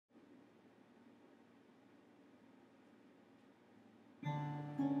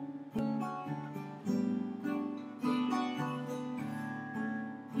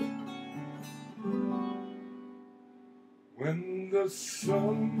the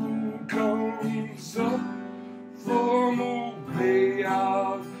sun comes up from way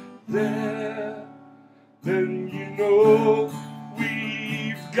out there, then you know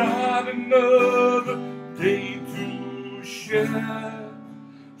we've got another day to share.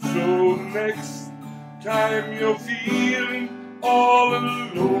 So next time you're feeling all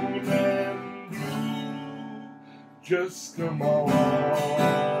alone and blue, just come on,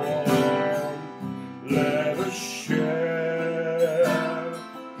 let us share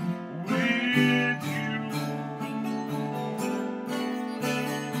with you.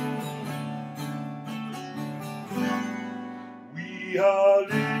 We are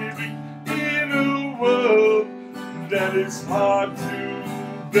living in a world that is hard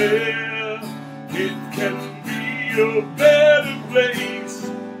to bear. It can be a better place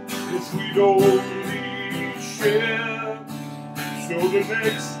if we'd only share. So the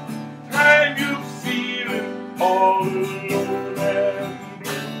next time you're feeling all alone and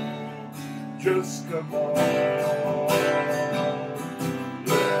blue, just come on,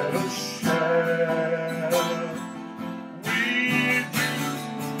 let us share with you.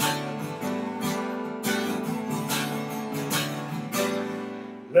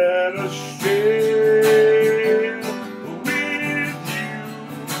 Let us share with you.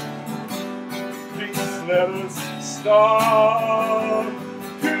 Please let us start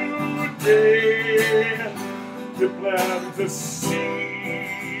today to plant the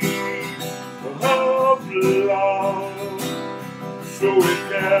seed of love, so it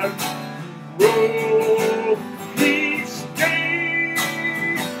can grow each day,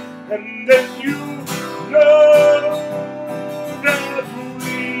 and then you know that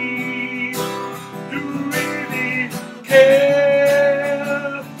we do really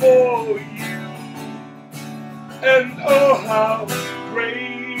care for you. And oh, how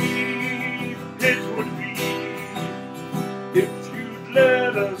great it would be if you'd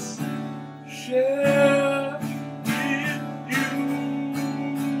let us share with you.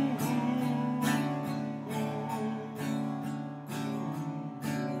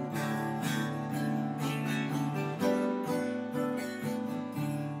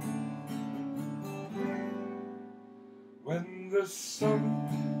 When the sun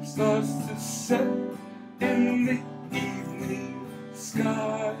starts to set in the evening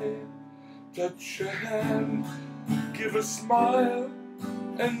sky, touch your hand, give a smile,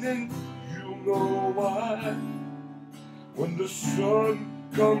 and then you'll know why. When the sun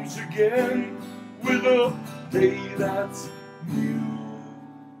comes again with a day that's new,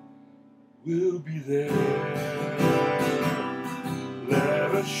 we'll be there.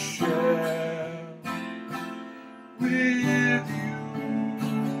 Let us share